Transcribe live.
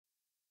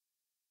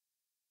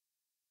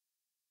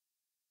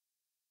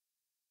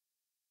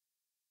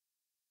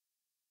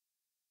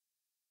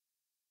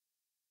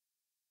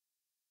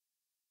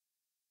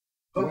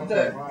What to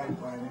do?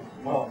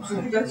 What? So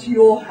we go to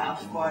your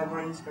house by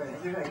green screen.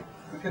 What do you think?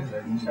 We could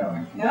do, shall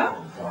we? Yeah?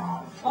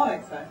 I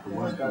think so.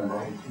 Let's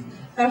go.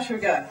 How should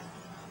we go?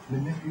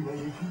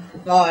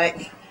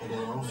 Like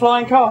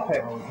flying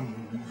carpet.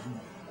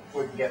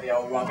 We can get the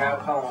old rug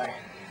out, can't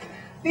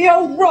we? The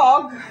old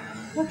rug?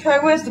 Okay,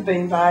 where's the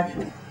beanbag?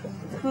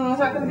 Is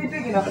that going to be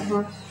big enough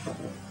for us?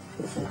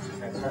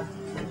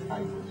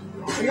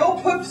 You're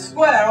poop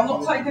square, I'm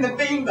not taking a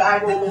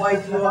beanbag all the way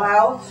to your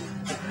house.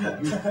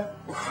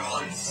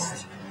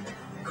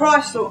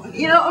 Christ,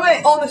 you know what I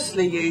mean?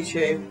 Honestly,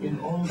 YouTube.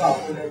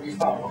 Oh, it'll be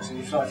fun watching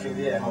you fly through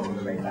the air holding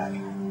the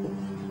beanbag.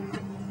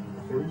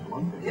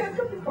 Yeah, it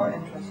could be quite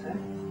interesting.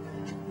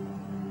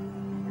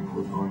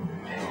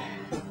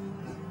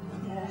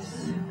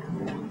 Yes.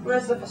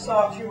 Where's the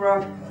Versace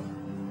rug?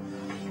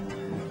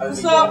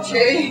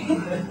 Versace!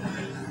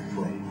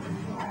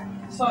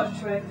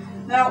 Versace tree.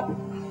 Now,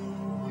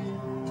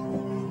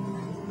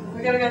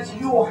 we're going to go to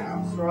your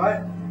house,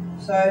 right?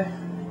 So, I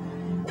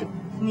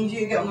need you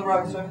to get on the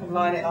rug so I can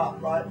line it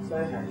up, right? So,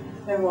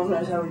 everyone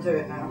knows how we do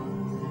it now.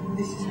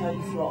 This is how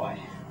you fly.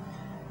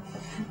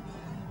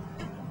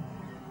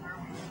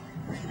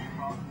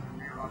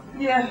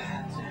 Yeah,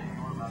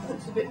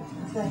 looks a bit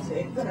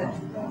pathetic, doesn't it?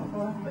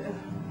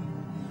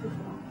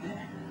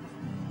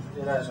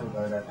 You know it's all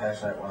going there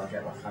pear-shaped when I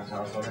get my fat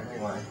ass on it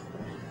anyway.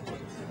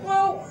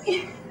 Well,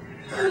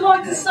 I'd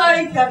like to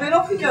say, Kevin,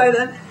 off you go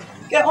then.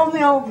 Get on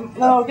the old,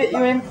 and I'll get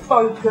you in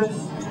focus.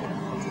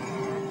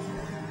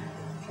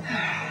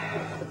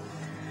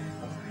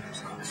 It's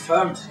quite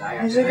firm today,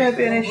 actually. Is there going to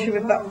be an issue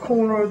with that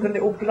corner of the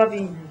little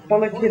bloody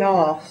bollocking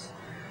arse?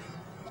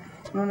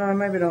 Oh no,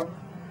 maybe not.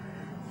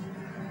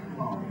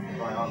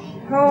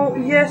 Oh,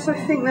 yes, I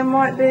think there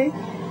might be.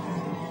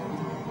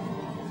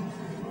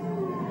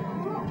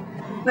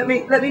 Let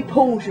me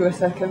pause you a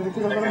second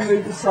because I'm going to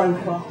move the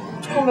sofa.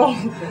 Hold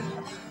on.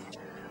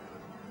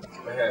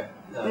 We're here.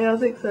 No. Yeah, I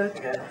think so.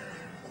 Okay.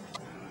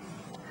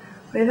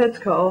 Your head's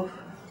cut off.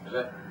 Is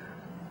it?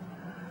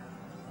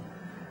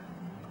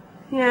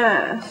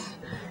 Yes.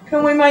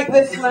 Can we make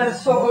this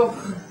less sort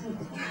of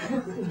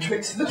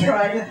tricks of the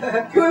trade?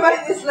 Can we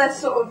make this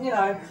less sort of, you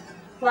know,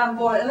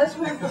 flamboyant? And let's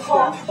move the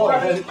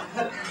flamboyant.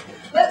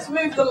 Let's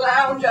move the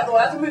lounge out of the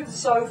way. Let's move the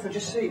sofa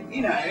just so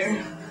you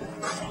know.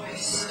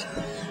 Christ.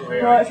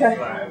 Right, okay.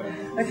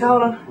 Okay,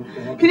 hold on.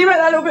 Can you make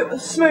that a little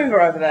bit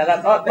smoother over there?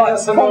 That like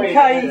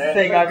concave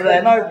thing over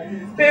there?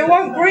 No, but it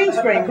won't green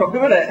screen properly,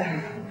 will it?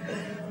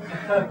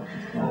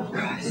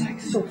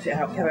 Christ, sort it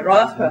out, Kevin.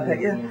 Right, that's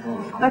perfect. Yeah.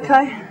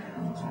 Okay.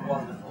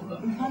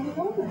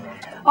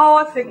 Oh,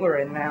 I think we're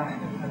in now.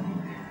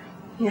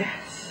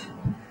 Yes.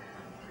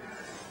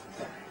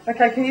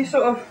 Okay, can you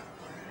sort of?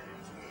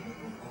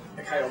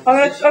 Okay,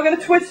 I'm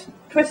gonna twist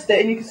it,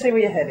 and you can see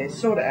where your head is.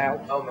 Sort it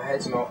out. oh, my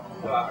head's not.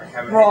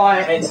 Okay, Right.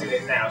 My head's in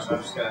it now, so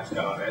I'm just going to have to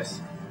go like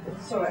this.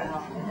 Sort it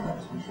out.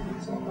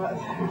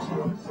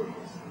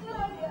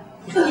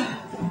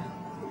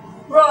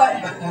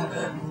 Right.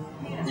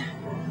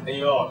 Are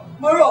you on?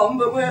 We're on,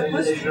 but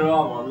Is your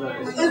arm on?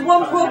 Look. there's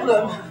one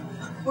problem.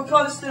 We're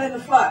kind of still in the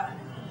flat.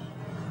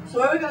 So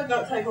where are we going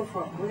to take off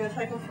from? We're going to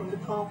take off from the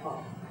car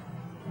park.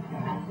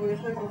 We're going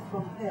to take off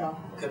from here.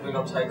 Could we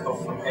not take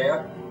off from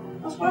here?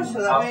 I suppose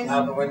so. That means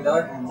Out the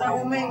window? that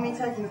will mean me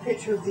taking a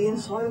picture of the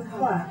inside of the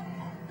flat.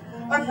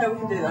 Okay, we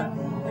can do that.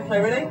 Okay,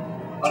 ready?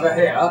 Over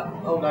here?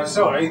 Oh no,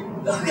 sorry.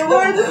 Yeah,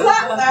 we're in the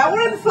flat now.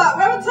 We're in the flat.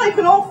 We haven't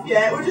taken off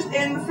yet. We're just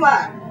in the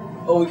flat.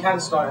 Or we can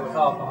start in the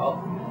car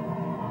park.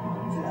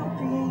 That would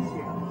be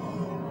easier.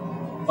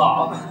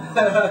 But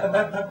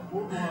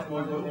we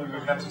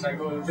have to take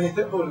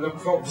all of the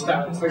props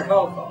down to the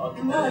car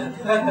park. No,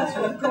 that's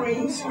what the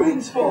green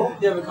screen's for.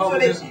 Yeah, but can't we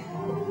just...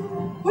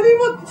 What do you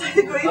want to take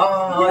the green? Oh,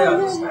 I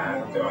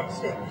understand. I do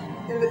understand.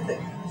 Get a bit thick.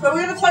 So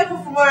we're going to take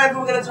off from wherever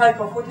we're going to take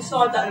off. We'll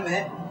decide that in a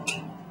minute.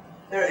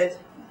 There it is.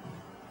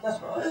 That's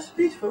right. That's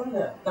beautiful, isn't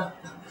it?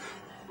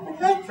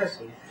 Okay.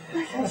 Interesting.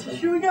 Okay, so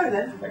shall we go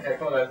then? Okay,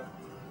 come on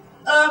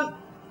then.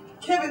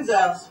 Kevin's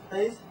house,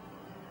 please.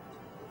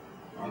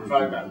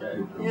 Program,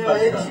 dude. Yeah,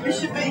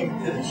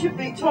 it should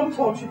be, Tom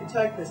should be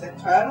taking us then.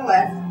 Turn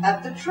left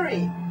at the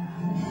tree.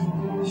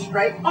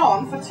 Straight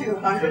on for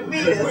 200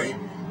 metres.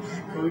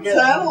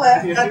 Turn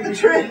left at the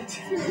tree.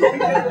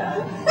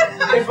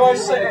 If I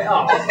set it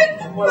up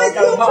when I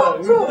go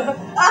home.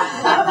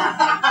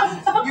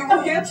 You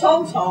will hear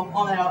Tom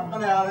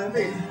on our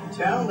thing.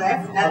 Turn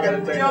left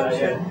at the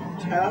junction.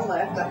 Turn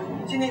left at.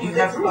 Do you need You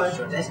have reached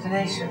your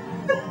destination.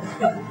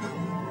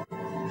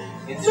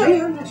 In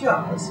 300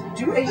 yards,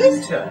 do a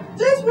U-turn.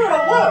 This is where I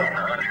work.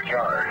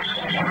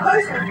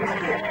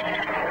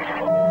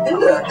 In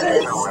the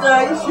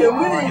station,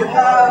 where you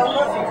have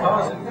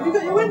you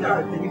got your window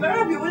open? You better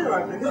have your window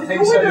open. Because if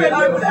your window ain't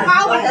open,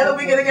 how the hell are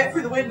we going to get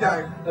through the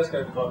window? Let's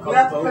go to the We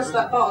have to press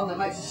that button that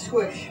makes it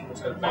squish.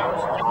 Let's go to the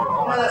barrels.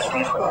 No, that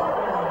squish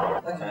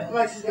button. Okay. It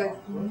makes it go.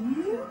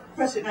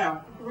 Press it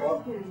now.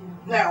 What?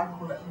 Now.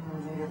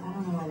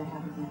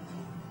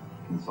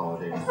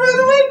 Consolidating. Through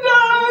the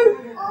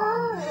window!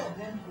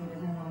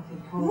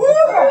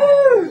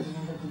 Woohoo!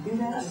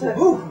 That's it.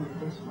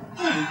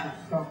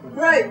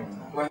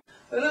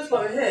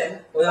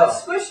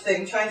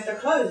 thing changed their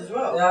clothes as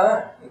well.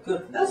 Yeah,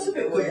 good. That's a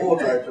bit weird.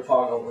 Wardrobe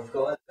department we've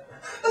got.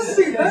 That's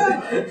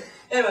superb.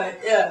 Anyway,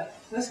 yeah,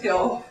 let's get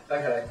off.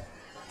 Okay.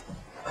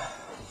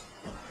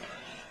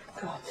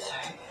 God's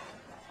sake.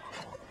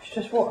 It's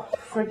just what a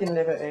friggin'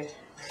 liberty.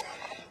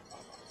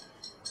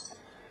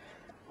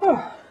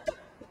 Oh,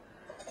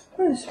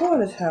 we're in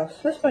Smiler's house.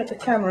 Let's make the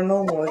camera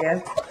normal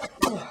again.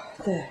 Oh,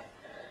 there.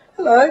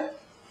 Hello.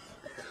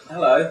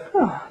 Hello.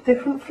 Oh,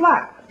 different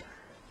flat.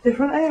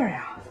 Different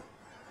area.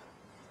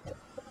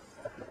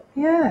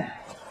 Yeah.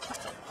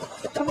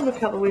 Let's have a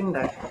look out the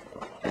window.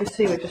 You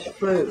see we just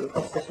flew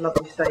across this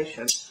lovely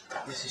station.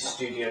 This is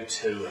Studio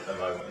 2 at the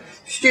moment.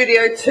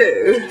 Studio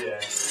 2? Yeah.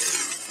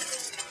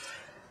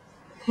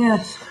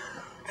 Yes.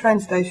 Train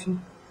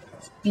station.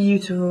 It's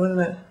beautiful, isn't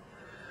it?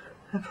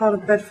 A part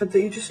of Bedford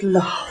that you just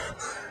love.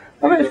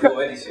 I think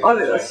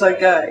that's so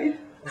gay.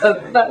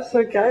 That's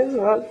so gay as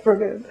well, that's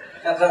brilliant.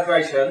 That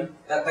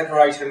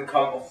decoration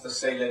come off the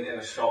ceiling in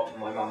a shop, and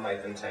my mum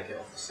made them take it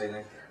off the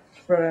ceiling.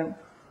 It's brilliant.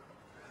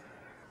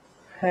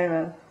 Hey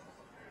man.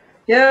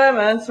 Yeah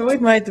man, so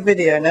we've made the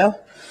video now.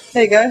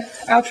 There you go,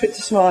 our trip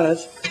to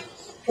Smilers.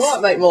 We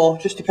might make more,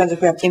 just depends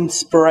if we have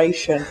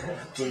inspiration.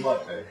 We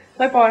might do.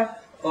 So bye.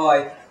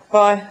 Bye.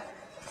 Bye.